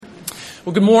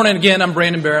Well, good morning again. I'm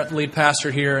Brandon Barrett, lead pastor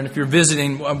here. And if you're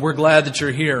visiting, we're glad that you're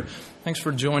here. Thanks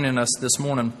for joining us this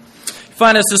morning. You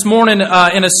find us this morning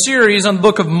in a series on the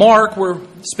book of Mark. We're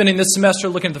spending this semester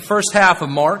looking at the first half of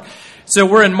Mark. So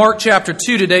we're in Mark chapter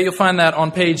 2 today. You'll find that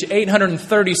on page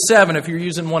 837 if you're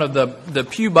using one of the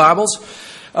Pew Bibles.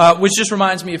 Which just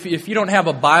reminds me, if you don't have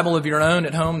a Bible of your own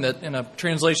at home that in a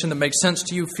translation that makes sense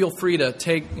to you, feel free to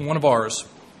take one of ours.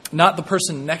 Not the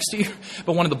person next to you,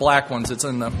 but one of the black ones that's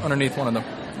underneath one of them.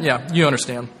 Yeah, you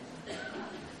understand.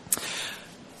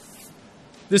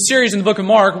 This series in the book of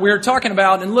Mark, we're talking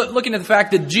about and looking at the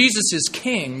fact that Jesus is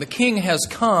king. The king has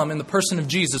come in the person of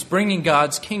Jesus, bringing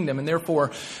God's kingdom and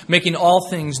therefore making all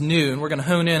things new. And we're going to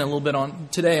hone in a little bit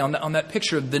today on that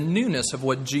picture of the newness of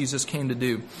what Jesus came to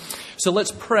do. So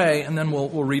let's pray and then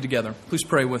we'll read together. Please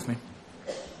pray with me.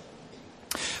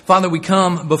 Father, we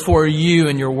come before you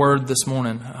and your word this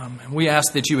morning. We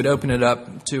ask that you would open it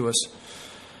up to us.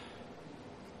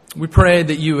 We pray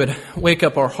that you would wake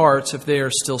up our hearts if they are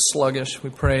still sluggish. We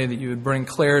pray that you would bring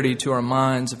clarity to our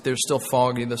minds if they're still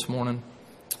foggy this morning.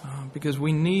 Because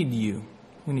we need you.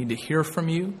 We need to hear from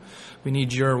you. We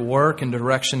need your work and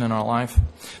direction in our life.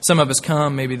 Some of us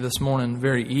come maybe this morning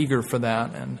very eager for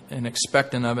that and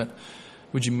expectant of it.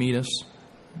 Would you meet us?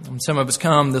 And some of us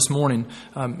come this morning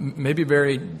maybe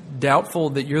very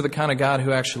doubtful that you're the kind of God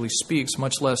who actually speaks,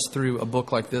 much less through a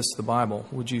book like this, the Bible.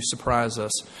 Would you surprise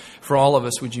us? For all of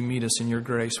us, would you meet us in your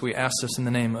grace? We ask this in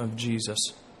the name of Jesus.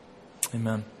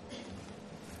 Amen.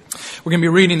 We're going to be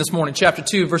reading this morning, chapter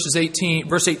 2, verse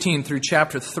 18 through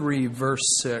chapter 3,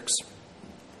 verse 6.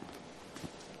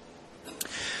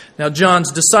 Now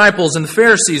John's disciples and the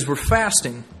Pharisees were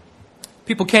fasting.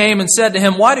 People came and said to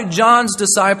him, "Why do John's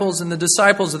disciples and the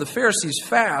disciples of the Pharisees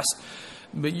fast,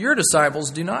 but your disciples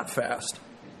do not fast?"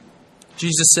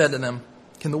 Jesus said to them,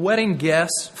 "Can the wedding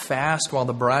guests fast while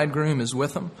the bridegroom is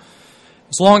with them?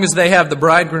 As long as they have the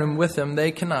bridegroom with them,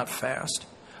 they cannot fast.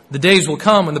 The days will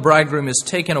come when the bridegroom is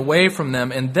taken away from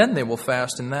them, and then they will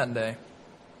fast in that day.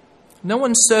 No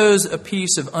one sews a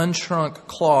piece of unshrunk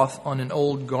cloth on an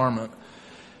old garment.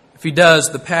 If he does,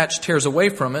 the patch tears away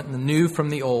from it, and the new from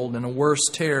the old, and a worse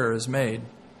tear is made.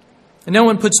 And no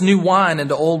one puts new wine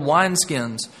into old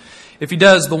wineskins. If he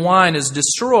does, the wine is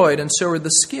destroyed, and so are the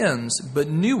skins, but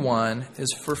new wine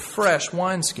is for fresh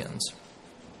wineskins."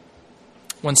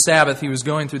 One Sabbath he was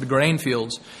going through the grain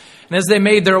fields, and as they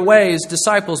made their way, his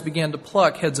disciples began to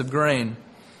pluck heads of grain.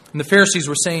 And the Pharisees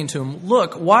were saying to him,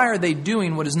 "Look, why are they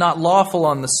doing what is not lawful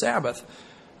on the Sabbath?"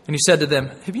 And he said to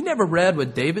them, "Have you never read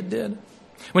what David did?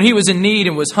 When he was in need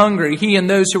and was hungry, he and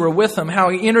those who were with him, how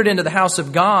he entered into the house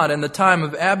of God in the time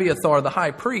of Abiathar the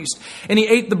high priest, and he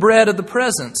ate the bread of the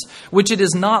presence, which it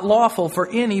is not lawful for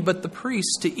any but the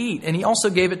priests to eat, and he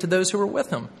also gave it to those who were with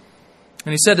him.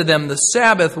 And he said to them, the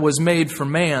Sabbath was made for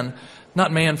man,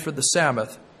 not man for the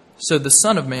Sabbath. So the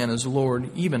Son of Man is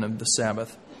Lord even of the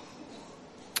Sabbath."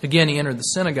 Again he entered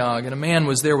the synagogue, and a man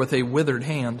was there with a withered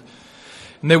hand.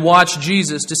 And they watched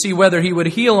Jesus to see whether he would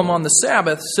heal him on the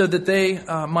Sabbath so that they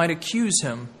might accuse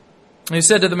him. And he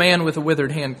said to the man with the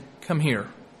withered hand, "Come here."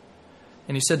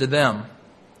 And he said to them,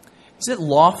 "Is it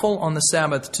lawful on the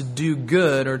Sabbath to do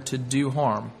good or to do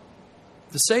harm,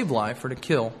 to save life or to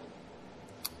kill?"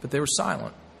 But they were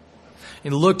silent. He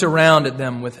looked around at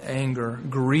them with anger,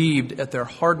 grieved at their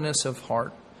hardness of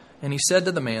heart. And he said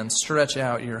to the man, "Stretch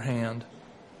out your hand."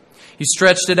 He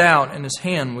stretched it out, and his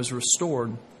hand was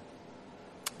restored.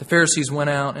 The Pharisees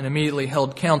went out and immediately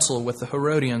held counsel with the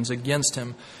Herodians against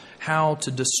him, how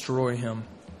to destroy him.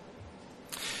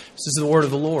 This is the word of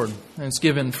the Lord, and it's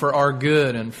given for our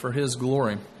good and for his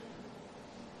glory.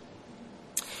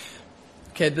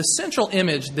 Okay, the central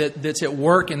image that's at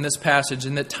work in this passage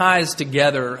and that ties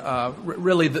together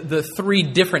really the three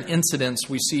different incidents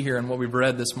we see here in what we've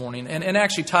read this morning, and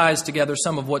actually ties together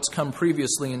some of what's come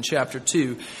previously in chapter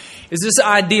 2, is this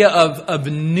idea of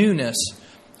newness,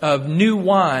 of new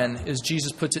wine, as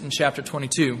Jesus puts it in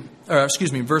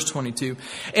verse 22.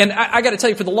 And I got to tell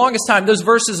you, for the longest time, those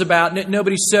verses about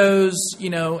nobody sews,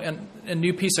 a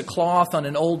new piece of cloth on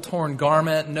an old torn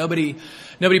garment, nobody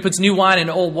puts new wine in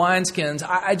old wineskins.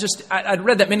 I'd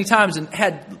read that many times and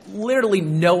had literally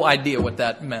no idea what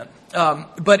that meant.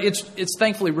 But it's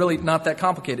thankfully really not that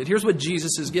complicated. Here's what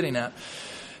Jesus is getting at.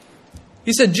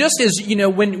 He said, just as,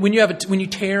 when you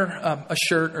tear a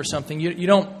shirt or something, you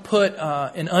don't put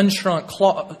an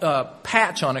unshrunk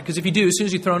patch on it, because if you do, as soon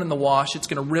as you throw it in the wash, it's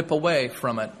going to rip away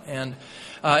from it. And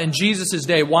in Jesus'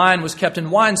 day, wine was kept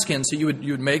in wineskins, so you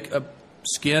would make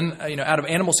skin, out of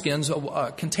animal skins,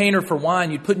 a container for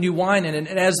wine. You'd put new wine in it,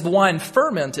 and as the wine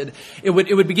fermented, it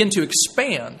would begin to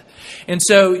expand. And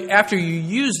so after you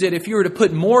used it, if you were to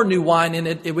put more new wine in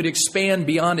it, it would expand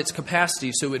beyond its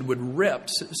capacity, so it would rip.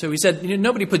 So he said,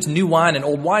 nobody puts new wine in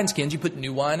old wineskins. You put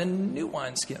new wine in new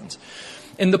wineskins.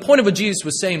 And the point of what Jesus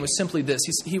was saying was simply this.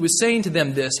 He was saying to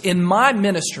them this: in my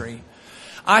ministry,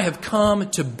 I have come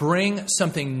to bring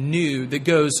something new that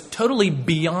goes totally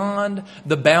beyond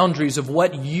the boundaries of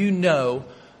what you know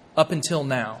up until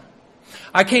now.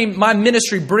 My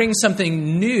ministry brings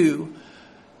something new,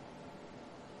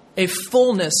 a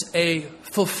fullness, a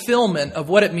fulfillment of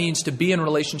what it means to be in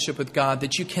relationship with God,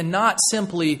 that you cannot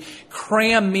simply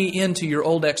cram me into your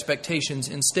old expectations.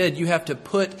 Instead, you have to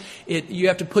put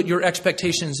your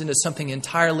expectations into something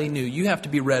entirely new. You have to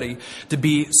be ready to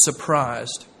be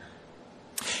surprised.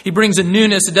 He brings a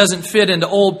newness that doesn't fit into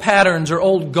old patterns or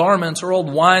old garments or old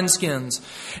wineskins.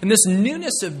 And this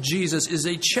newness of Jesus is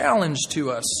a challenge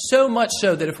to us, so much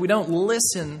so that if we don't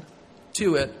listen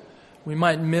to it, we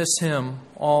might miss Him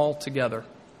altogether.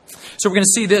 So we're going to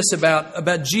see this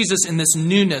about Jesus in this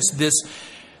newness,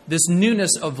 this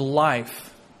newness of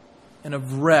life and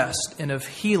of rest and of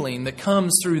healing that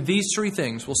comes through these three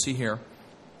things we'll see here: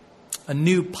 a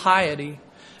new piety,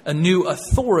 a new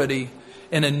authority,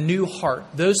 and a new heart.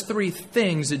 Those three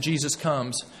things that Jesus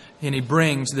comes and He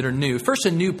brings that are new. First,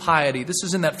 a new piety. This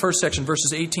is in that first section,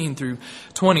 verses 18 through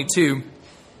 22.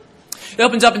 It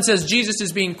opens up and says Jesus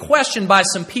is being questioned by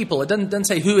some people. It doesn't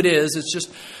say who it is. It's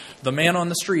just the man on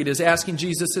the street is asking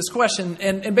Jesus this question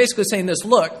and basically saying this: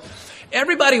 look,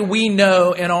 everybody we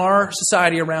know in our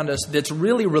society around us that's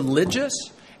really religious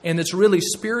and that's really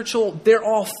spiritual, they're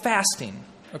all fasting,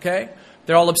 okay?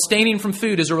 They're all abstaining from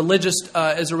food as a religious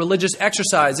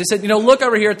exercise. They said, look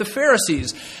over here at the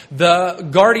Pharisees, the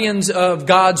guardians of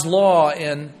God's law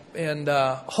and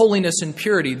holiness and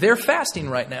purity. They're fasting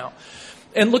right now.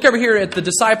 And look over here at the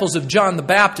disciples of John the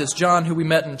Baptist, John, who we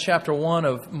met in chapter 1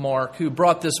 of Mark, who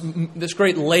brought this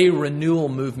great lay renewal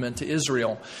movement to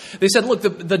Israel. They said, look,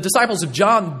 the disciples of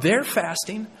John, they're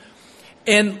fasting.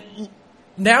 And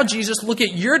now, Jesus, look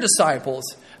at your disciples.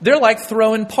 They're like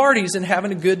throwing parties and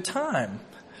having a good time.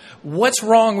 What's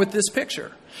wrong with this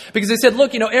picture? Because they said,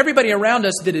 look, everybody around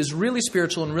us that is really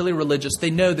spiritual and really religious,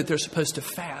 they know that they're supposed to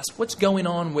fast. What's going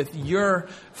on with your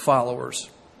followers?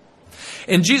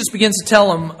 And Jesus begins to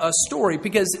tell them a story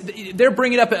because they're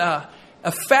bringing up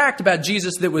a fact about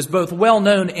Jesus that was both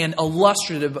well-known and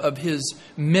illustrative of His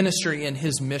ministry and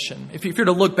His mission. If you're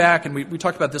to look back, and we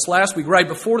talked about this last week, right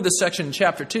before this section in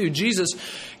chapter 2, Jesus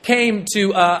came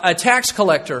to a tax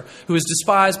collector who was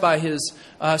despised by his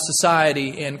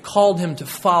society and called him to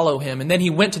follow him. And then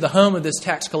He went to the home of this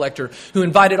tax collector who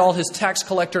invited all his tax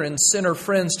collector and sinner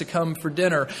friends to come for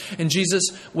dinner. And Jesus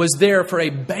was there for a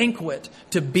banquet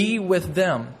to be with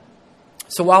them.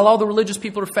 So while all the religious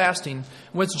people are fasting,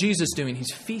 what's Jesus doing?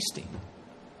 He's feasting.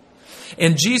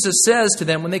 And Jesus says to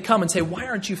them when they come and say, why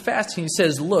aren't you fasting? He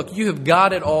says, look, you have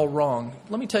got it all wrong.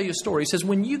 Let me tell you a story. He says,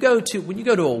 when you go to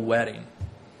a wedding,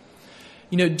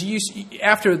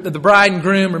 after the bride and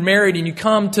groom are married and you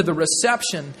come to the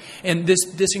reception and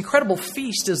this incredible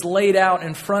feast is laid out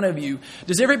in front of you,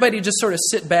 does everybody just sort of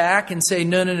sit back and say,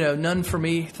 no, none for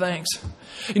me, thanks?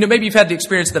 Maybe you've had the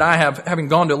experience that I have, having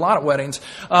gone to a lot of weddings,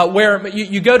 where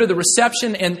you go to the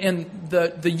reception and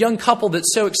the young couple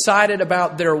that's so excited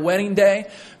about their wedding day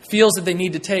feels that they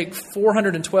need to take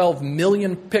 412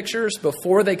 million pictures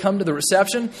before they come to the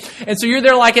reception. And so you're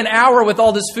there like an hour with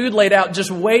all this food laid out just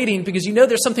waiting because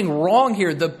there's something wrong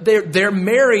here. They're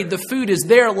married. The food is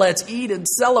there. Let's eat and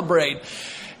celebrate.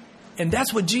 And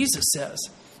that's what Jesus says.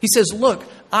 He says, look,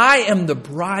 I am the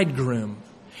bridegroom.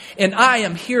 And I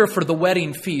am here for the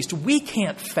wedding feast. We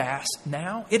can't fast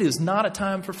now. It is not a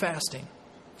time for fasting.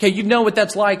 Okay, you know what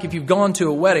that's like if you've gone to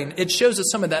a wedding. It shows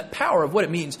us some of that power of what it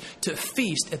means to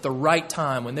feast at the right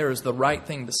time when there is the right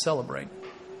thing to celebrate.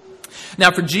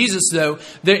 Now, for Jesus, though,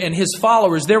 and His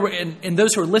followers, and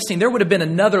those who are listening, there would have been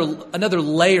another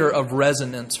layer of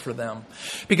resonance for them.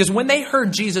 Because when they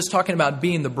heard Jesus talking about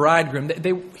being the bridegroom,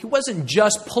 He wasn't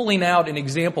just pulling out an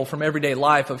example from everyday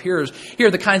life of here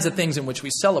are the kinds of things in which we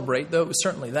celebrate, though it was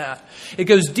certainly that. It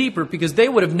goes deeper because they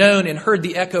would have known and heard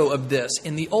the echo of this.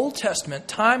 In the Old Testament,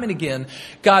 time and again,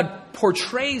 God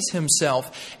portrays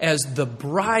Himself as the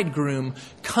bridegroom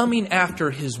coming after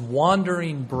His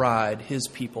wandering bride, His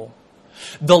people.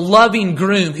 The loving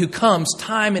groom who comes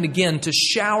time and again to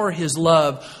shower His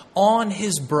love on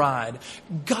His bride.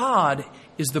 God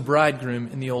is the bridegroom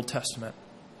in the Old Testament.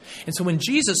 And so when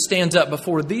Jesus stands up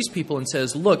before these people and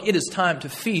says, look, it is time to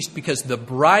feast because the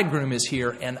bridegroom is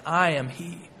here and I am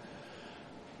He.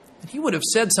 And he would have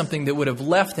said something that would have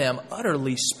left them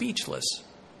utterly speechless.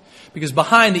 Because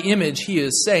behind the image, he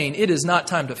is saying, it is not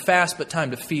time to fast, but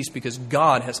time to feast, because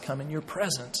God has come in your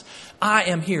presence. I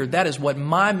am here. That is what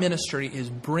my ministry is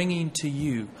bringing to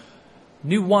you.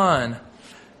 New wine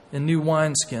and new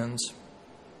wineskins.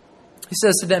 He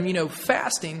says to them,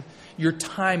 fasting, your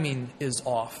timing is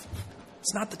off.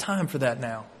 It's not the time for that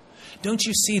now. Don't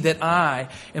you see that I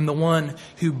am the one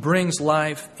who brings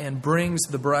life and brings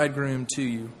the bridegroom to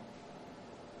you?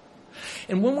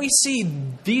 And when we see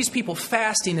these people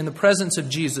fasting in the presence of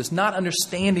Jesus, not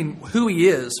understanding who he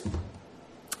is,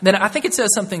 then I think it says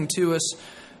something to us,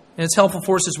 and it's helpful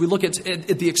for us as we look at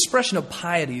the expression of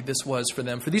piety this was for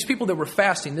them. For these people that were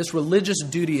fasting, this religious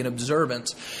duty and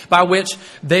observance by which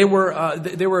they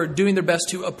were doing their best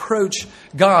to approach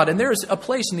God. And there is a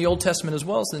place in the Old Testament as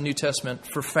well as the New Testament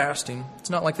for fasting. It's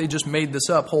not like they just made this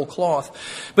up whole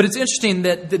cloth. But it's interesting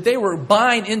that they were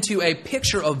buying into a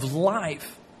picture of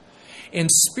life and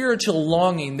spiritual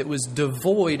longing that was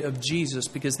devoid of Jesus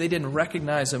because they didn't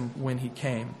recognize him when he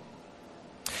came.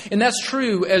 And that's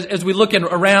true as we look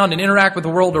around and interact with the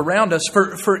world around us.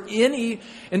 For any,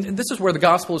 and this is where the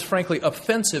gospel is frankly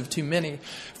offensive to many,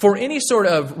 for any sort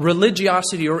of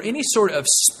religiosity or any sort of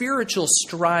spiritual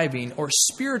striving or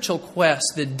spiritual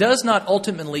quest that does not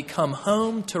ultimately come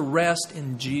home to rest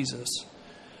in Jesus.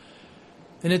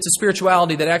 And it's a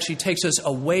spirituality that actually takes us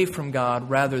away from God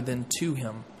rather than to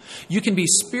him. You can be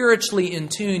spiritually in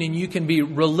tune and you can be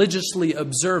religiously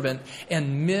observant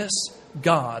and miss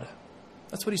God.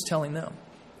 That's what he's telling them.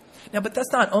 Now, but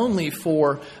that's not only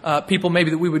for people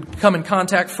maybe that we would come in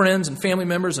contact, friends and family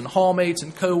members and hallmates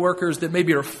and co-workers that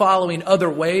maybe are following other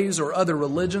ways or other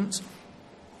religions.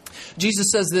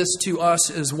 Jesus says this to us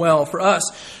as well. For us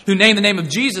who name the name of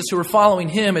Jesus, who are following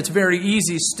him, it's very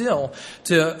easy still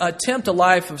to attempt a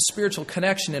life of spiritual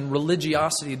connection and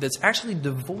religiosity that's actually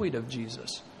devoid of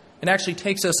Jesus and actually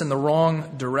takes us in the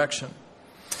wrong direction.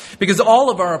 Because all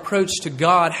of our approach to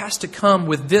God has to come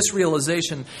with this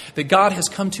realization that God has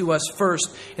come to us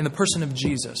first in the person of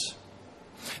Jesus.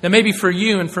 Now maybe for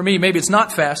you and for me, maybe it's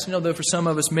not fast, though for some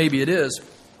of us maybe it is.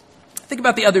 Think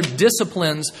about the other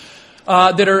disciplines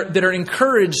that are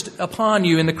encouraged upon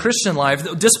you in the Christian life.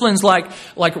 Disciplines like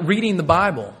reading the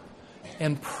Bible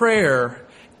and prayer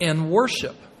and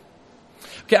worship.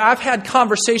 Okay, I've had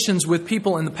conversations with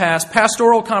people in the past,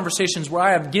 pastoral conversations where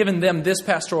I have given them this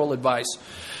pastoral advice.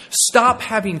 Stop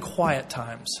having quiet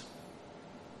times.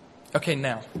 Okay,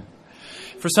 now,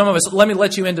 for some of us, let me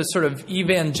let you into sort of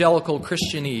evangelical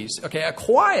Christianese. Okay, a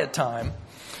quiet time,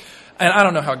 and I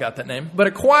don't know how I got that name, but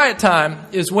a quiet time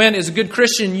is when, as a good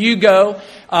Christian, you go,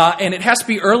 and it has to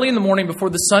be early in the morning before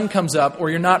the sun comes up, or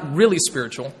you're not really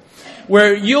spiritual,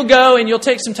 where you'll go and you'll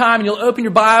take some time and you'll open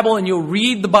your Bible and you'll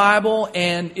read the Bible,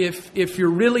 and if you're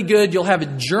really good, you'll have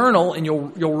a journal and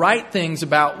you'll write things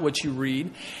about what you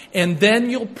read, and then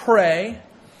you'll pray,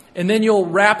 and then you'll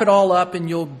wrap it all up and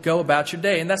you'll go about your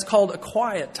day, and that's called a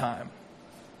quiet time.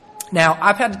 Now,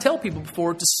 I've had to tell people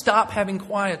before to stop having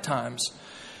quiet times.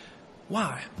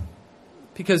 Why?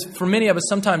 Because for many of us,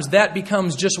 sometimes that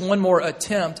becomes just one more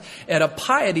attempt at a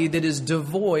piety that is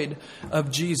devoid of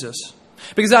Jesus.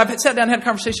 Because I've sat down and had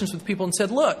conversations with people and said,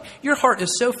 look, your heart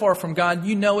is so far from God,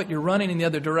 you know it, you're running in the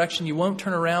other direction, you won't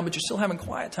turn around, but you're still having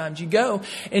quiet times. You go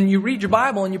and you read your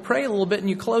Bible and you pray a little bit and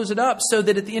you close it up so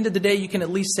that at the end of the day you can at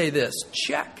least say this,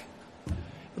 check.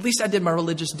 At least I did my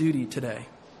religious duty today.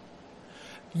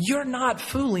 You're not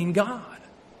fooling God.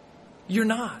 You're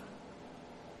not.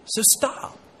 So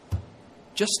stop.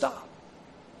 Just stop.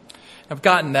 I've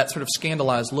gotten that sort of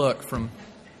scandalized look from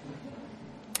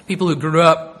people who grew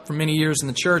up for many years in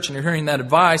the church and are hearing that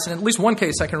advice. And at least one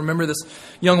case I can remember, this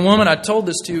young woman I told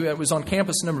this to, it was on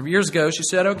campus a number of years ago. She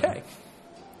said, okay.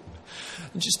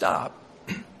 And she stopped.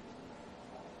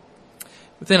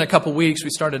 Within a couple weeks,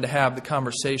 we started to have the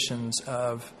conversations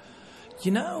of,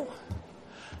 I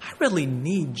really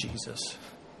need Jesus.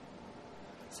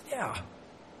 I said, yeah.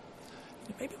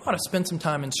 Maybe we ought to spend some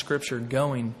time in Scripture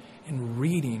going and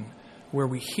reading where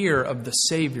we hear of the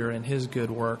Savior and his good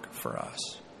work for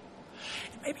us.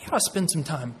 Maybe you ought to spend some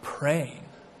time praying,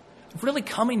 really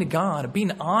coming to God, and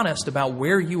being honest about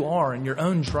where you are and your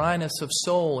own dryness of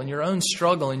soul and your own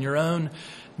struggle and your own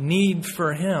need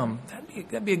for him.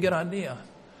 That'd be a good idea.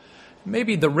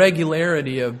 Maybe the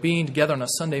regularity of being together on a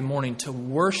Sunday morning to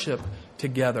worship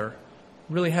together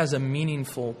really has a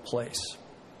meaningful place.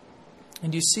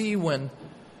 And you see, when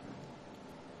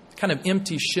the kind of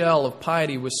empty shell of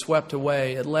piety was swept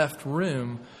away, it left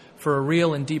room for a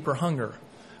real and deeper hunger,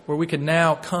 where we could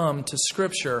now come to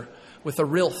Scripture with a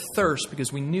real thirst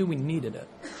because we knew we needed it.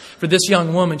 For this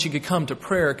young woman, she could come to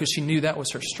prayer because she knew that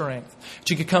was her strength.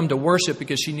 She could come to worship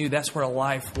because she knew that's where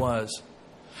life was.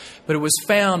 But it was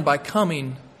found by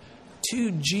coming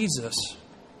to Jesus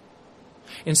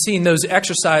and seeing those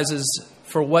exercises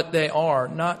for what they are,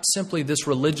 not simply this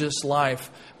religious life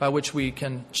by which we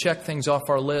can check things off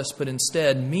our list, but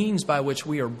instead means by which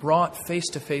we are brought face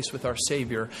to face with our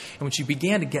Savior. And when she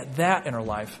began to get that in her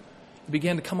life, it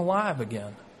began to come alive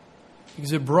again.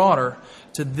 Because it brought her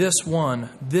to this one,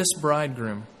 this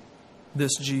bridegroom,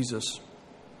 this Jesus.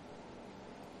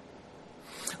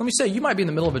 Let me say, you might be in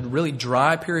the middle of a really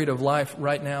dry period of life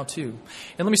right now, too.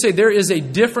 And let me say, there is a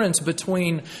difference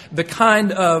between the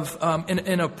kind of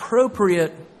an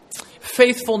appropriate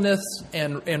faithfulness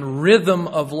and rhythm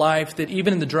of life that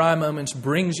even in the dry moments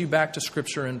brings you back to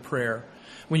Scripture and prayer.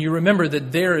 When you remember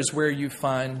that there is where you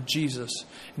find Jesus.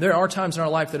 There are times in our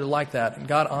life that are like that, and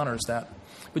God honors that.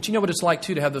 But you know what it's like,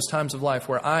 too, to have those times of life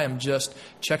where I am just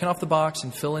checking off the box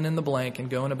and filling in the blank and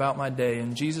going about my day.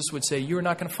 And Jesus would say, you are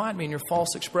not going to find me in your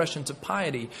false expressions of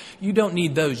piety. You don't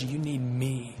need those. You need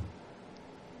me.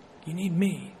 You need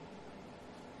me.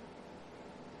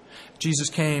 Jesus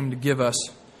came to give us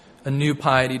a new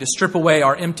piety, to strip away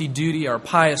our empty duty, our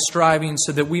pious striving,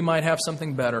 so that we might have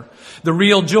something better. The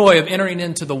real joy of entering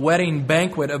into the wedding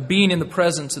banquet, of being in the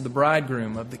presence of the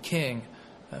bridegroom, of the King,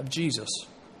 of Jesus.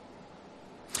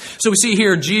 So we see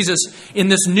here Jesus in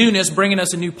this newness bringing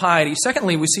us a new piety.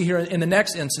 Secondly, we see here in the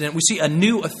next incident, we see a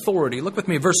new authority. Look with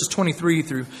me at verses 23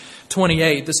 through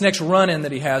 28, this next run-in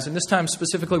that he has, and this time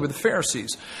specifically with the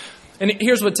Pharisees. And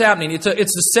here's what's happening. It's the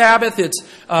Sabbath. It's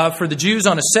for the Jews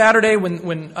on a Saturday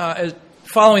when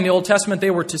following the Old Testament,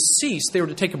 they were to cease. They were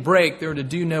to take a break. They were to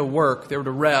do no work. They were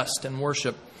to rest and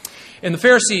worship. And the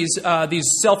Pharisees, these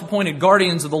self-appointed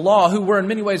guardians of the law, who were in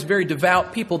many ways very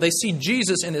devout people, they see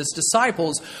Jesus and his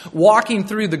disciples walking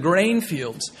through the grain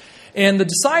fields. And the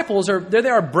disciples there they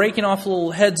are breaking off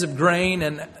little heads of grain.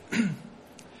 And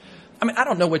I mean, I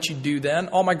don't know what you do then.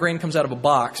 All my grain comes out of a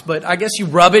box. But I guess you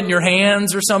rub it in your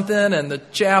hands or something and the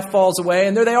chaff falls away.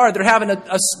 And there they are. They're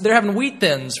having wheat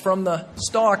thins from the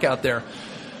stalk out there.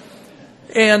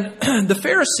 And the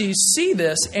Pharisees see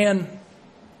this and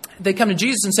they come to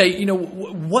Jesus and say,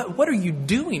 what are you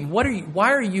doing?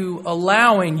 Why are you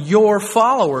allowing your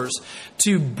followers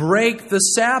to break the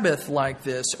Sabbath like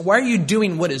this? Why are you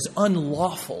doing what is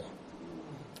unlawful?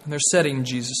 And they're setting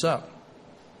Jesus up.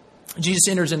 Jesus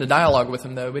enters into dialogue with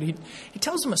them, though, but he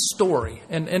tells them a story,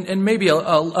 and maybe a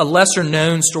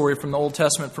lesser-known story from the Old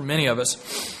Testament for many of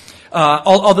us.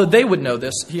 Although they would know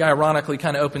this, he ironically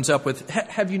kind of opens up with,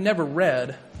 have you never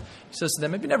read, he says to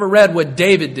them, have you never read what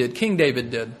David did, King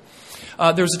David did?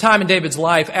 There was a time in David's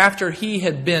life after he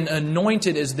had been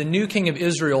anointed as the new king of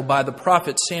Israel by the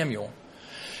prophet Samuel.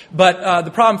 But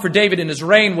the problem for David in his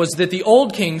reign was that the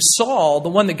old king Saul, the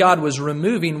one that God was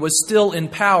removing, was still in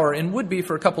power and would be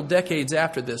for a couple decades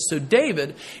after this. So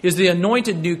David is the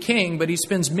anointed new king, but he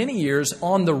spends many years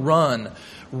on the run,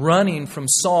 running from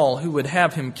Saul, who would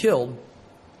have him killed.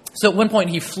 So at one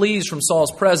point he flees from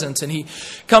Saul's presence and he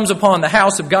comes upon the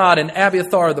house of God, and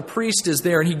Abiathar the priest is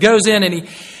there, and he goes in and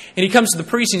he comes to the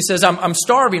priest and he says, I'm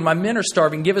starving, my men are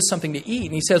starving, give us something to eat.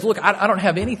 And he says, look, I don't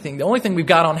have anything. The only thing we've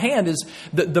got on hand is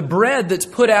the bread that's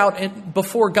put out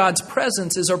before God's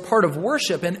presence is our part of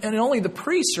worship, and only the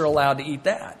priests are allowed to eat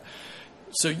that.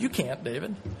 So you can't,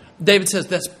 David. David says,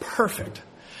 that's perfect.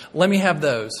 Let me have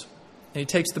those. And he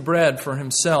takes the bread for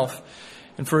himself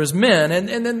and for his men.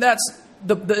 And then that's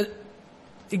the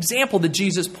example that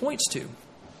Jesus points to.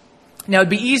 Now, it'd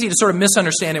be easy to sort of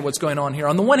misunderstand what's going on here.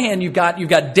 On the one hand, you've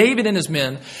got David and his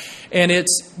men, and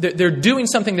they're doing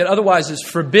something that otherwise is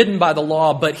forbidden by the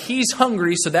law, but he's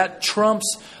hungry, so that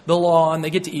trumps the law, and they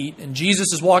get to eat. And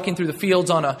Jesus is walking through the fields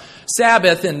on a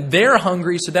Sabbath, and they're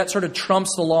hungry, so that sort of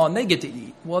trumps the law, and they get to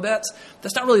eat. Well, that's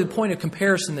not really the point of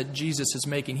comparison that Jesus is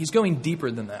making. He's going deeper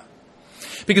than that.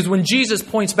 Because when Jesus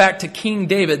points back to King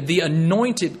David, the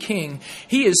anointed king,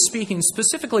 he is speaking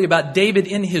specifically about David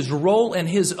in his role and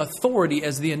his authority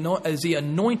as the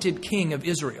anointed king of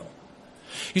Israel.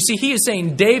 You see, he is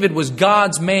saying David was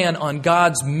God's man on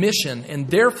God's mission, and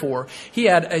therefore he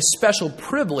had a special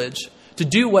privilege to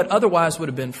do what otherwise would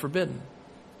have been forbidden.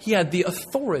 He had the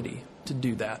authority to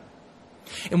do that.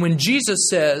 And when Jesus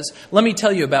says, let me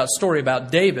tell you a story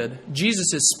about David,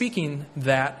 Jesus is speaking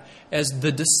that as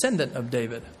the descendant of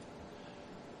David,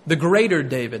 the greater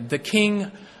David, the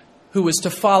king who was to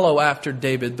follow after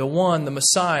David, the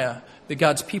Messiah that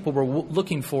God's people were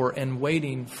looking for and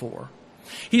waiting for.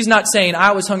 He's not saying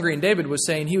I was hungry and David was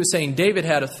saying, he was saying David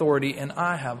had authority and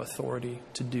I have authority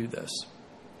to do this.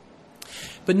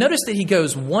 But notice that he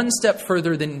goes one step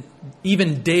further than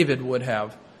even David would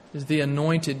have, as the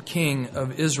anointed king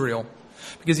of Israel.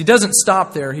 Because he doesn't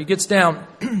stop there. He gets down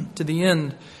to the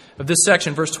end of this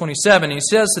section, verse 27. He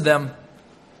says to them,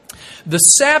 "The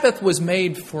Sabbath was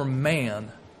made for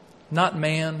man, not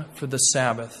man for the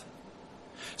Sabbath.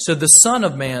 So the Son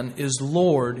of Man is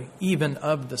Lord even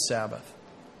of the Sabbath."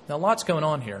 Now, lots going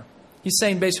on here. He's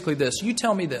saying basically this. You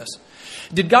tell me this.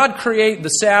 Did God create the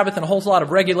Sabbath and a whole lot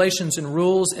of regulations and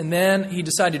rules, and then He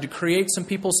decided to create some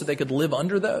people so they could live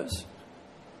under those?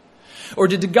 Or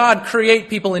did God create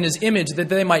people in His image that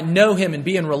they might know Him and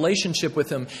be in relationship with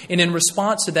Him, and in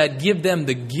response to that give them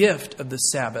the gift of the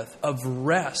Sabbath, of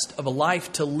rest, of a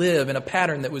life to live in a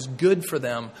pattern that was good for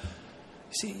them?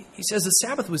 See, He says the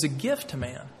Sabbath was a gift to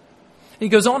man. And He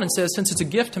goes on and says, since it's a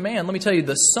gift to man, let me tell you,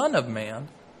 the Son of Man.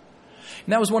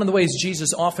 And that was one of the ways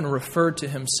Jesus often referred to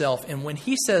Himself. And when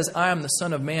He says, "I am the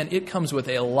Son of Man," it comes with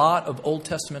a lot of Old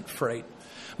Testament freight.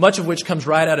 Much of which comes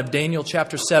right out of Daniel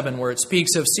chapter 7, where it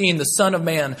speaks of seeing the Son of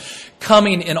Man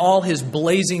coming in all His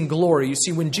blazing glory. You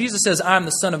see, when Jesus says, "I am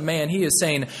the Son of Man," He is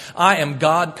saying, "I am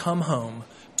God come home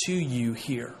to you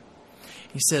here."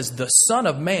 He says, the Son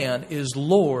of Man is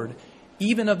Lord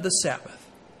even of the Sabbath.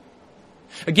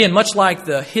 Again, much like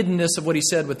the hiddenness of what He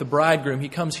said with the bridegroom, He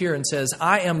comes here and says,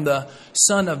 "I am the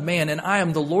Son of Man, and I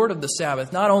am the Lord of the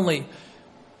Sabbath." Not only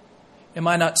am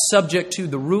I not subject to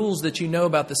the rules that you know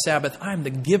about the Sabbath, I am the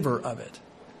giver of it.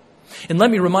 And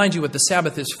let me remind you what the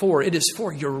Sabbath is for. It is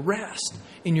for your rest,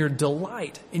 in your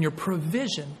delight, in your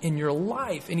provision, in your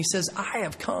life. And He says, "I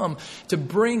have come to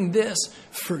bring this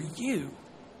for you."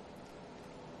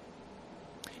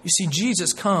 You see,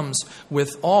 Jesus comes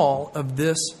with all of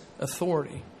this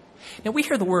authority. Now, we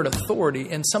hear the word authority,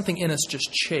 and something in us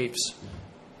just chafes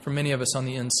for many of us on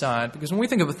the inside. Because when we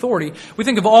think of authority, we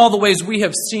think of all the ways we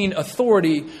have seen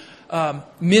authority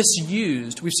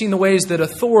misused. We've seen the ways that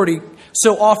authority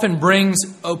so often brings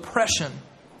oppression.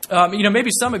 Maybe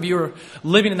some of you are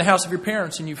living in the house of your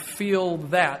parents and you feel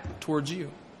that towards you.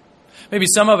 Maybe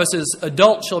some of us as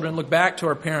adult children look back to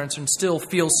our parents and still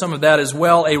feel some of that as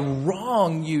well, a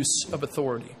wrong use of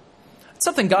authority. It's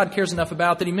something God cares enough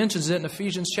about that He mentions it in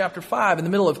Ephesians chapter 5. In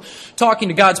the middle of talking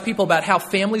to God's people about how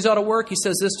families ought to work, He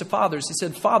says this to fathers. He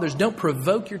said, "Fathers, don't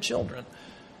provoke your children.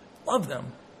 Love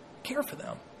them. Care for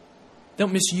them.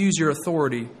 Don't misuse your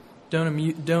authority.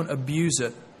 Don't abuse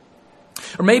it."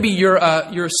 Or maybe you're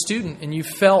a student and you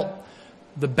felt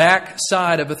the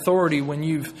backside of authority when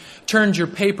you've turned your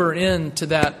paper in to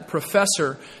that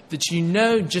professor that you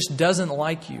know just doesn't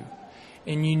like you.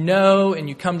 And you know, and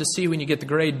you come to see when you get the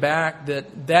grade back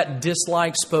that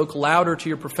dislike spoke louder to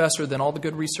your professor than all the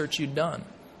good research you'd done.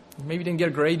 Maybe you didn't get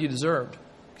a grade you deserved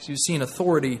because you've seen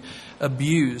authority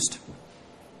abused.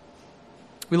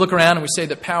 We look around and we say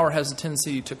that power has a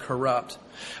tendency to corrupt.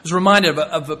 I was reminded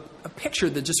of a picture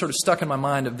that just sort of stuck in my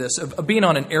mind of this, of being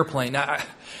on an airplane. Now, I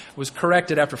was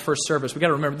corrected after first service. We've got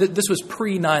to remember, this was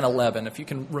pre-9/11, if you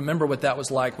can remember what that was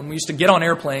like, when we used to get on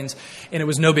airplanes and it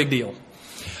was no big deal.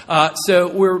 So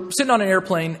we're sitting on an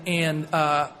airplane, and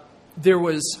there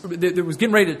was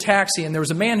getting ready to taxi, and there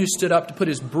was a man who stood up to put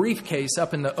his briefcase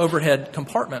up in the overhead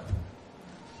compartment.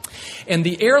 And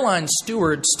the airline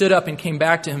steward stood up and came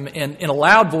back to him and in a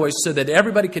loud voice so that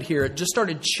everybody could hear it, just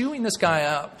started chewing this guy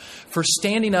up for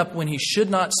standing up when he should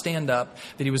not stand up,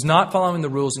 that he was not following the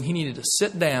rules and he needed to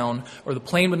sit down or the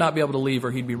plane would not be able to leave or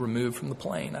he'd be removed from the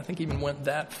plane. I think he even went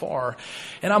that far.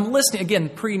 And I'm listening, again,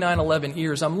 pre-9/11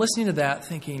 ears, I'm listening to that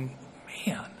thinking,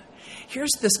 man,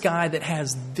 here's this guy that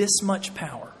has this much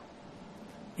power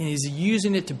and he's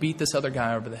using it to beat this other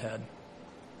guy over the head.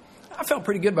 I felt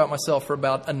pretty good about myself for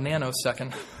about a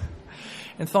nanosecond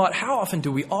and thought, how often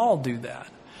do we all do that?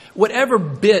 Whatever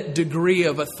degree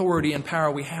of authority and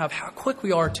power we have, how quick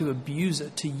we are to abuse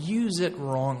it, to use it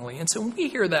wrongly. And so when we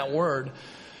hear that word,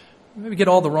 maybe get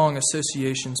all the wrong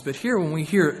associations, but here when we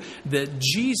hear that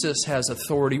Jesus has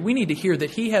authority, we need to hear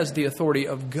that He has the authority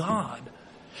of God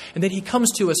and that He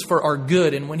comes to us for our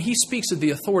good. And when He speaks of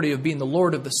the authority of being the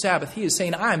Lord of the Sabbath, He is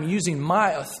saying, I am using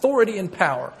my authority and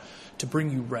power to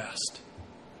bring you rest,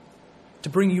 to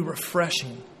bring you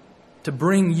refreshing, to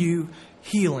bring you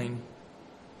healing.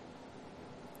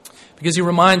 Because He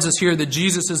reminds us here that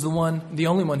Jesus is the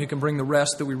only one who can bring the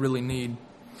rest that we really need.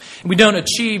 And we don't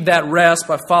achieve that rest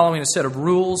by following a set of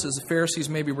rules, as the Pharisees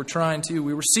maybe were trying to.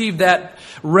 We receive that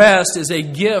rest as a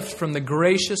gift from the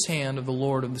gracious hand of the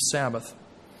Lord of the Sabbath.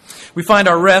 We find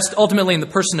our rest ultimately in the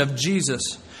person of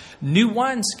Jesus. New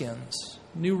wineskins,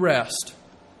 new rest,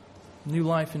 new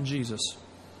life in Jesus.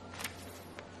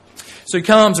 So He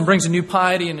comes and brings a new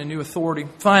piety and a new authority.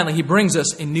 Finally, He brings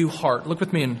us a new heart. Look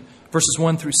with me in verses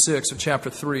 1 through 6 of chapter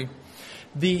 3.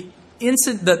 the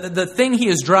thing he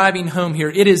is driving home here,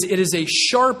 it is a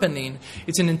sharpening,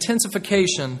 it's an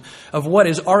intensification of what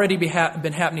has already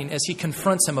been happening as he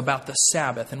confronts him about the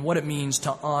Sabbath and what it means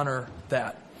to honor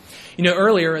that.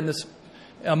 Earlier in this,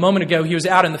 a moment ago, he was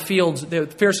out in the fields. The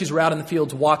Pharisees were out in the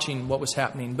fields watching what was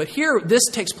happening. But here, this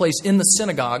takes place in the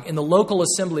synagogue, in the local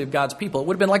assembly of God's people. It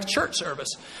would have been like a church service.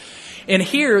 And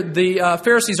here, the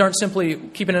Pharisees aren't simply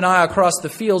keeping an eye across the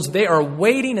fields. They are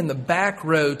waiting in the back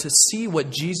row to see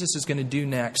what Jesus is going to do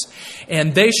next.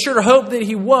 And they sure hope that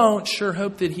he won't, sure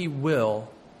hope that he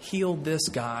will heal this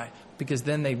guy, because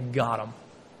then they've got him,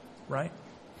 right?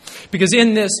 Because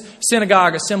in this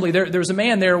synagogue assembly, there was a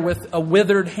man there with a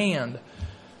withered hand.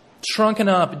 Shrunken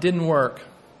up, it didn't work,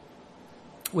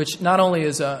 which not only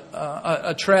is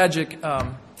a tragic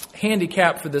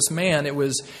handicap for this man, it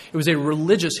was a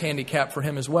religious handicap for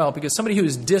him as well, because somebody who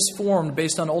is disformed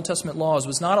based on Old Testament laws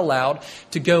was not allowed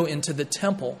to go into the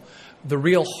temple, the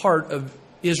real heart of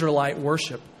Israelite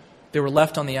worship. They were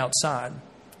left on the outside.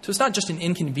 So it's not just an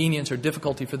inconvenience or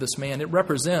difficulty for this man. It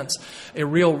represents a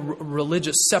real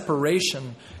religious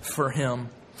separation for him.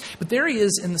 But there he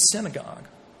is in the synagogue.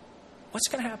 What's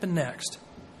going to happen next?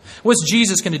 What's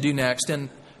Jesus going to do next? And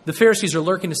the Pharisees are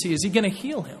lurking to see, is he going to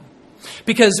heal him?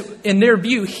 Because in their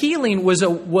view, healing was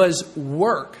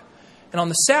work. And on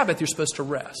the Sabbath, you're supposed to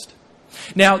rest.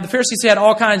 Now, the Pharisees had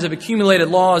all kinds of accumulated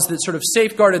laws that sort of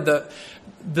safeguarded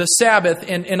the Sabbath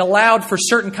and allowed for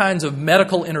certain kinds of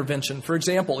medical intervention. For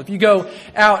example, if you go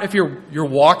out, if you're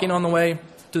walking on the way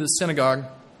to the synagogue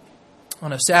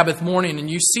on a Sabbath morning and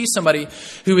you see somebody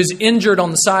who is injured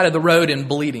on the side of the road and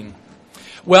bleeding,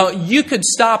 well, you could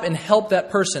stop and help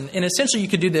that person. And essentially you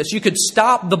could do this. You could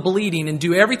stop the bleeding and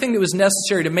do everything that was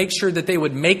necessary to make sure that they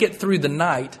would make it through the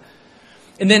night.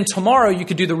 And then tomorrow you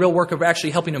could do the real work of actually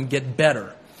helping them get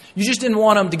better. You just didn't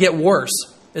want them to get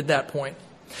worse at that point.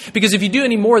 Because if you do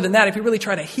any more than that, if you really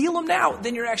try to heal them now,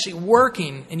 then you're actually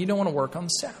working, and you don't want to work on the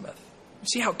Sabbath. You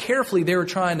see how carefully they were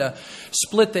trying to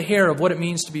split the hair of what it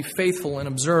means to be faithful in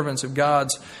observance of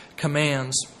God's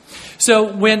commands.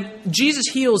 So when Jesus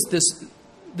heals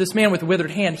this man with a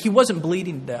withered hand, he wasn't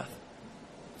bleeding to death.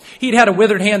 He'd had a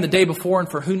withered hand the day before and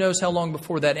for who knows how long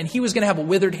before that. And he was going to have a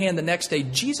withered hand the next day.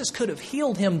 Jesus could have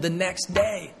healed him the next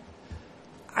day.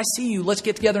 I see you. Let's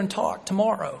get together and talk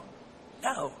tomorrow.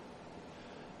 No.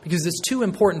 Because it's too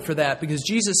important for that. Because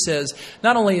Jesus says,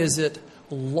 not only is it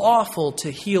lawful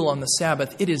to heal on the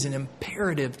Sabbath, it is an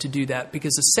imperative to do that.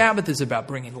 Because the Sabbath is about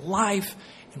bringing life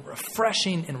and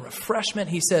refreshing and refreshment.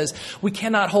 He says, we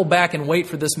cannot hold back and wait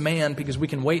for this man because we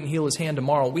can wait and heal his hand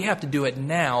tomorrow. We have to do it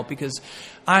now because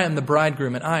I am the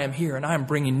bridegroom and I am here and I am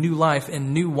bringing new life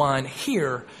and new wine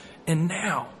here and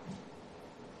now.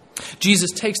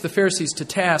 Jesus takes the Pharisees to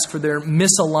task for their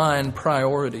misaligned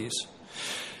priorities.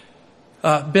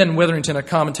 Ben Witherington, a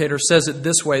commentator, says it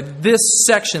this way. This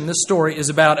section, this story, is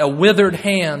about a withered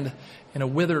hand and a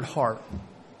withered heart.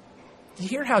 You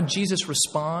hear how Jesus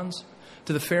responds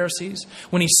to the Pharisees?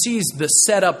 When he sees the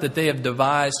setup that they have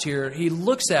devised here, he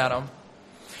looks at them,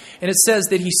 and it says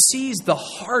that he sees the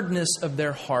hardness of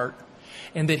their heart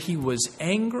and that he was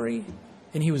angry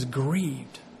and he was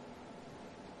grieved.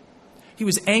 He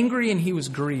was angry and he was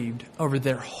grieved over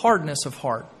their hardness of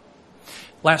heart.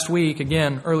 Last week,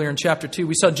 again, earlier in chapter 2,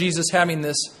 we saw Jesus having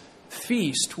this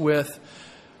feast with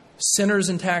sinners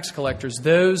and tax collectors,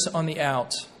 those on the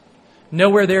outs.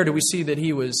 Nowhere there do we see that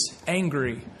he was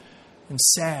angry and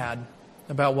sad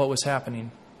about what was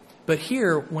happening. But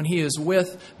here, when he is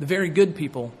with the very good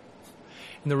people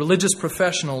and the religious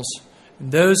professionals,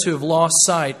 and those who have lost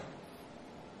sight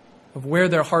of where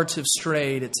their hearts have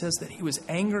strayed, it says that he was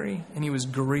angry and he was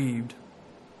grieved.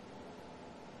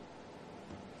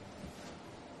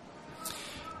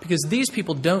 Because these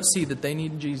people don't see that they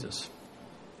need Jesus.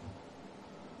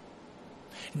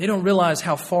 And they don't realize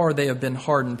how far they have been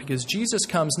hardened, because Jesus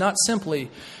comes not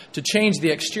simply to change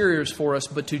the exteriors for us,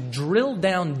 but to drill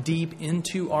down deep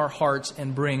into our hearts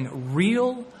and bring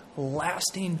real,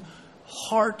 lasting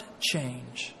heart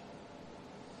change.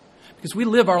 Because we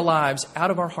live our lives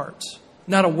out of our hearts.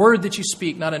 Not a word that you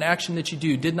speak, not an action that you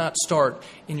do did not start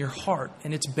in your heart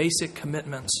and its basic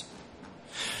commitments.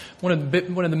 One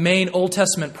of the main Old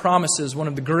Testament promises, one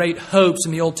of the great hopes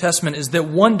in the Old Testament is that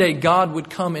one day God would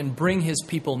come and bring his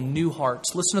people new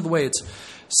hearts. Listen to the way it's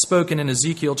spoken in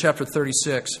Ezekiel chapter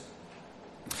 36.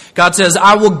 God says,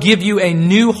 I will give you a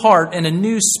new heart and a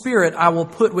new spirit I will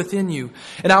put within you.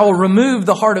 And I will remove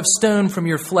the heart of stone from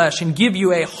your flesh and give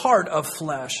you a heart of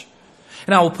flesh.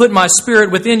 And I will put my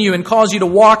Spirit within you and cause you to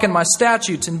walk in my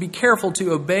statutes and be careful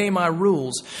to obey my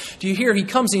rules. Do you hear? He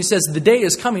comes and he says, the day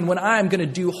is coming when I am going to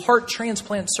do heart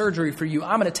transplant surgery for you.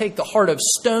 I'm going to take the heart of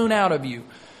stone out of you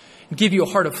and give you a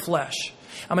heart of flesh.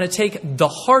 I'm going to take the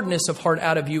hardness of heart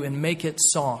out of you and make it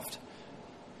soft.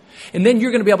 And then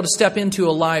you're going to be able to step into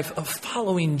a life of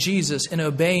following Jesus and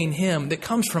obeying Him that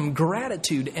comes from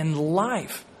gratitude and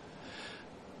life.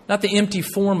 Not the empty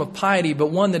form of piety, but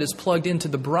one that is plugged into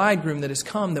the bridegroom that has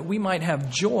come, that we might have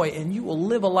joy, and you will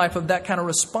live a life of that kind of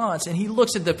response. And He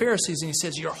looks at the Pharisees and He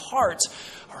says, your hearts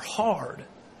are hard.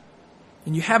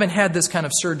 And you haven't had this kind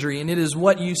of surgery, and it is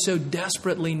what you so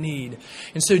desperately need.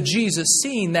 And so Jesus,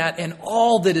 seeing that and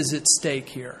all that is at stake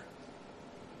here,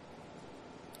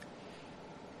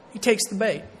 He takes the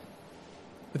bait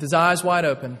with His eyes wide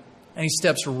open, and He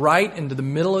steps right into the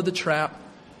middle of the trap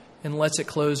and lets it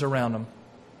close around Him.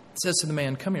 Says to the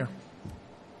man, come here.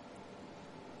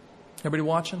 Everybody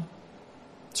watching?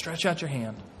 Stretch out your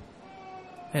hand.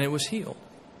 And it was healed.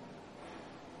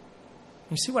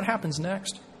 You see what happens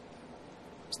next?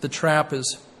 As the trap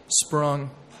is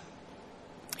sprung.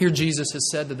 Here Jesus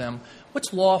has said to them,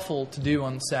 what's lawful to do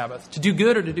on the Sabbath? To do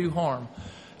good or to do harm?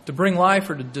 To bring life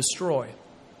or to destroy?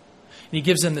 And He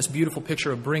gives them this beautiful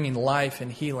picture of bringing life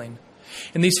and healing.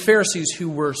 And these Pharisees who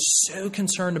were so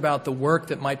concerned about the work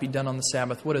that might be done on the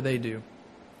Sabbath, what do?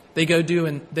 They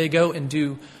go and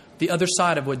do the other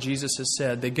side of what Jesus has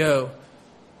said. They go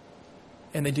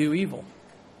and they do evil.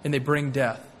 And they bring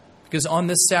death. Because on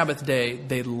this Sabbath day,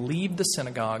 they leave the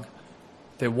synagogue,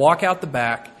 they walk out the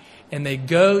back, and they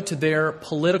go to their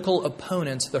political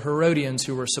opponents, the Herodians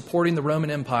who were supporting the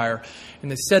Roman Empire, and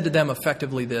they said to them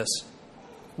effectively this,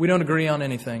 we don't agree on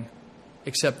anything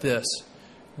except this.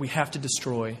 We have to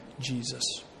destroy Jesus.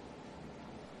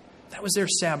 That was their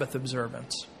Sabbath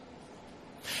observance.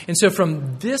 And so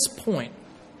from this point,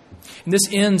 and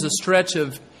this ends a stretch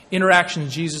of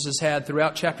interactions Jesus has had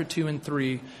throughout chapter 2 and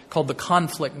 3 called the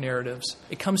conflict narratives.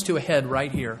 It comes to a head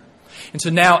right here. And so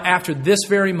now, after this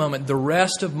very moment, the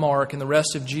rest of Mark and the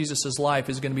rest of Jesus' life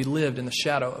is going to be lived in the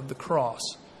shadow of the cross.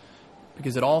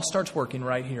 Because it all starts working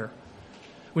right here.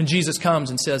 When Jesus comes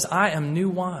and says, I am new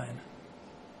wine.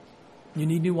 You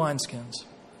need new wineskins.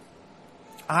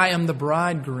 I am the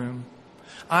bridegroom.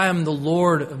 I am the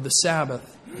Lord of the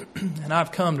Sabbath. And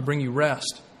I've come to bring you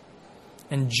rest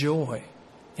and joy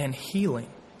and healing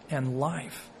and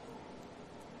life.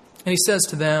 And He says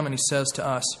to them and He says to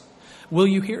us, will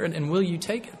you hear it and will you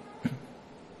take it?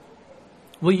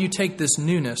 Will you take this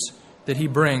newness that He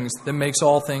brings that makes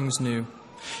all things new?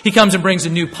 He comes and brings a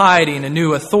new piety and a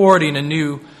new authority and a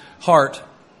new heart.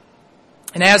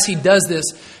 And as He does this,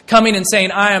 coming and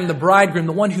saying, I am the bridegroom,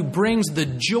 the one who brings the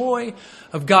joy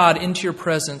of God into your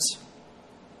presence.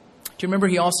 Do you remember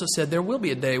He also said, there will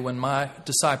be a day when my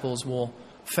disciples will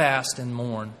fast and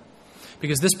mourn.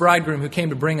 Because this bridegroom who came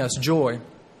to bring us joy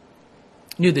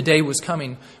knew the day was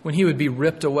coming when He would be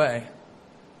ripped away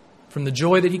from the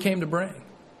joy that He came to bring.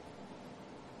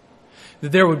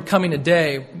 That there would come a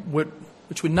day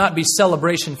which would not be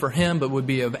celebration for Him, but would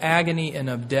be of agony and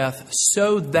of death,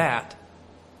 so that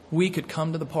we could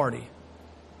come to the party,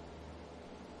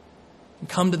 and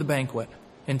come to the banquet,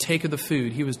 and take of the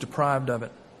food. He was deprived of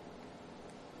it.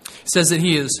 It says that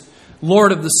He is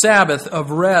Lord of the Sabbath, of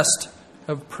rest,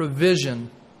 of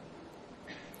provision.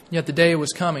 Yet the day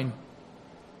was coming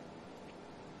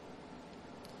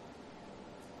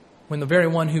when the very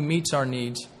one who meets our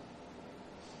needs,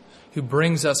 who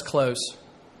brings us close,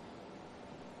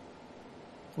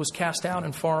 was cast out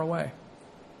and far away.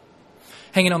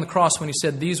 Hanging on the cross when He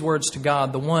said these words to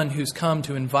God, the one who's come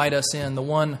to invite us in, the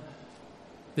one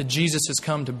that Jesus has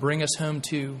come to bring us home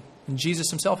to. And Jesus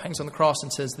Himself hangs on the cross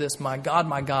and says this, my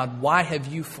God, why have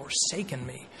you forsaken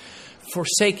me?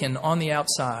 Forsaken on the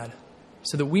outside,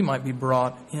 so that we might be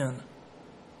brought in.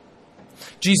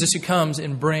 Jesus who comes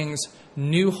and brings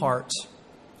new hearts,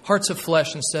 hearts of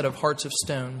flesh instead of hearts of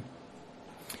stone.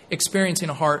 Experiencing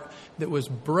a heart that was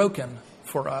broken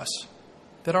for us,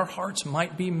 that our hearts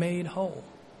might be made whole.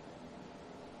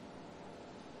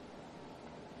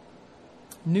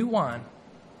 New wine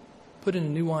put into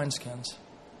new wineskins.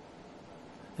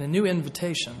 And a new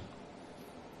invitation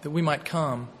that we might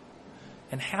come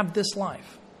and have this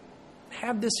life,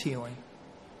 have this healing,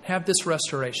 have this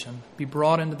restoration, be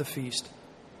brought into the feast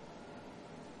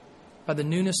by the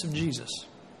newness of Jesus,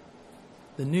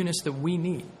 the newness that we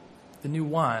need, the new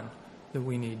wine that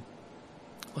we need.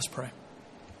 Let's pray.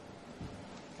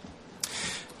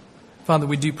 Father,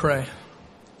 we do pray.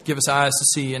 Give us eyes to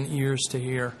see and ears to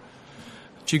hear.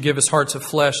 That You give us hearts of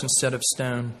flesh instead of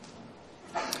stone.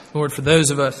 Lord, for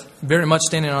those of us very much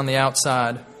standing on the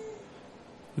outside,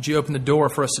 Would you open the door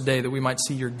for us today that we might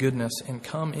see your goodness and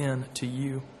come in to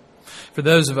you? For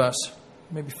those of us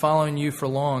maybe following you for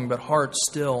long, but hearts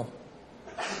still,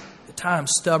 at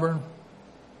times stubborn,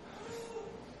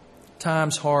 at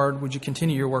times hard, would you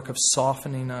continue your work of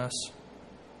softening us?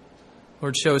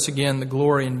 Lord, show us again the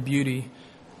glory and beauty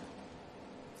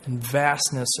and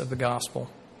vastness of the gospel,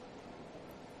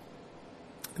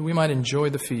 that we might enjoy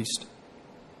the feast.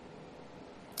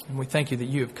 And we thank you that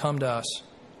you have come to us.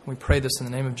 We pray this in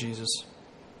the name of Jesus.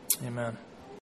 Amen.